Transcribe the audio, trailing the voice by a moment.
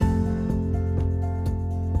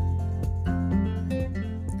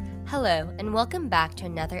Hello, and welcome back to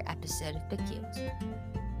another episode of Bookcues.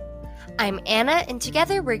 I'm Anna, and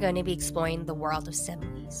together we're going to be exploring the world of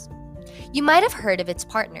similes. You might have heard of its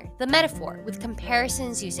partner, the metaphor, with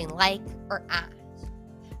comparisons using like or as.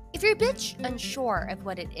 If you're a bit unsure of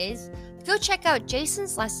what it is, go check out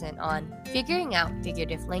Jason's lesson on figuring out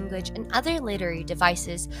figurative language and other literary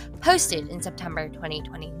devices posted in September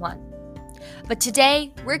 2021. But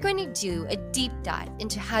today, we're going to do a deep dive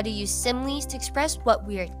into how to use similes to express what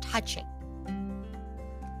we are touching.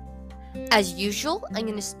 As usual, I'm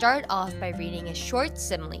going to start off by reading a short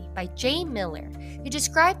simile by Jay Miller, who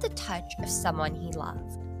described the touch of someone he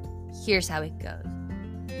loved. Here's how it goes.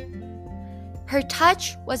 Her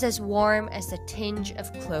touch was as warm as the tinge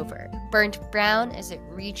of clover, burnt brown as it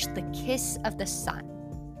reached the kiss of the sun.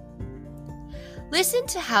 Listen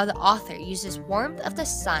to how the author uses warmth of the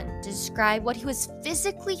sun to describe what he was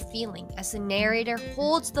physically feeling as the narrator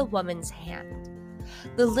holds the woman's hand.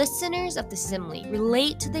 The listeners of the simile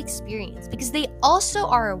relate to the experience because they also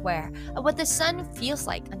are aware of what the sun feels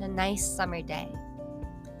like on a nice summer day.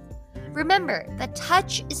 Remember that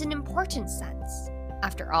touch is an important sense.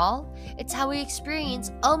 After all, it's how we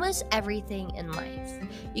experience almost everything in life.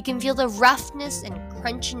 You can feel the roughness and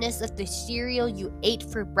crunchiness of the cereal you ate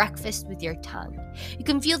for breakfast with your tongue. You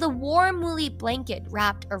can feel the warm, woolly blanket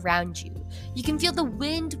wrapped around you. You can feel the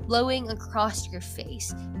wind blowing across your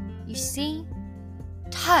face. You see,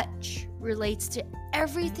 touch relates to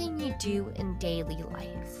everything you do in daily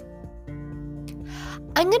life.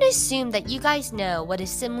 I'm going to assume that you guys know what a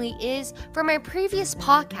simile is from our previous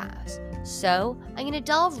podcast. So, I'm going to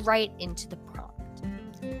delve right into the prompt.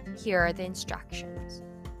 Here are the instructions.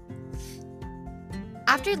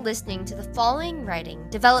 After listening to the following writing,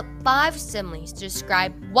 develop 5 similes to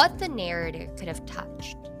describe what the narrator could have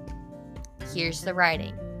touched. Here's the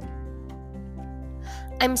writing.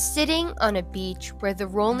 I'm sitting on a beach where the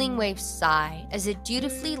rolling waves sigh as it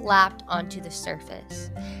dutifully lapped onto the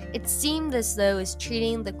surface. It seemed as though it was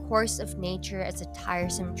treating the course of nature as a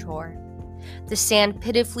tiresome chore. The sand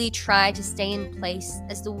pitifully tried to stay in place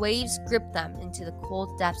as the waves gripped them into the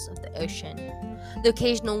cold depths of the ocean. The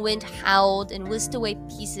occasional wind howled and whisked away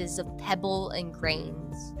pieces of pebble and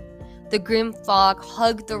grains. The grim fog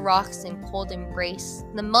hugged the rocks in cold embrace.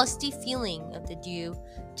 The musty feeling of the dew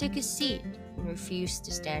took a seat and refused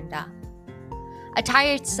to stand up. A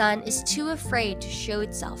tired sun is too afraid to show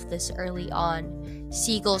itself this early on.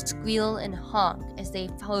 Seagulls squeal and honk as they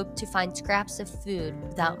hope to find scraps of food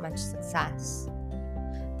without much success.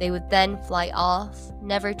 They would then fly off,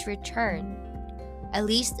 never to return. At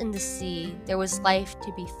least in the sea, there was life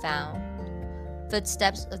to be found.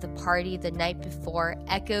 Footsteps of the party the night before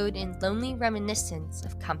echoed in lonely reminiscence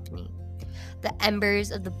of company. The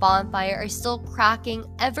embers of the bonfire are still cracking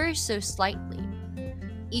ever so slightly.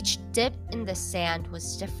 Each dip in the sand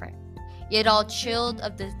was different, yet all chilled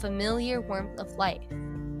of the familiar warmth of life.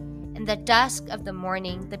 In the dusk of the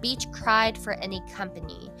morning, the beach cried for any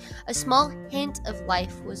company. A small hint of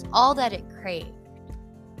life was all that it craved.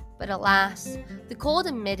 But alas, the cold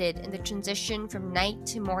emitted in the transition from night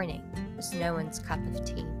to morning was no one's cup of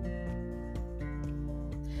tea.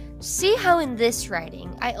 See how in this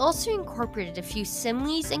writing, I also incorporated a few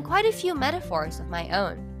similes and quite a few metaphors of my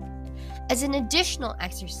own. As an additional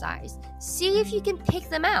exercise, see if you can pick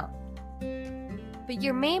them out. But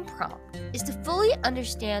your main prompt is to fully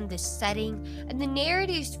understand the setting and the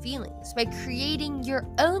narrator's feelings by creating your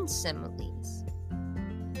own similes.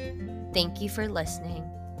 Thank you for listening,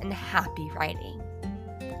 and happy writing.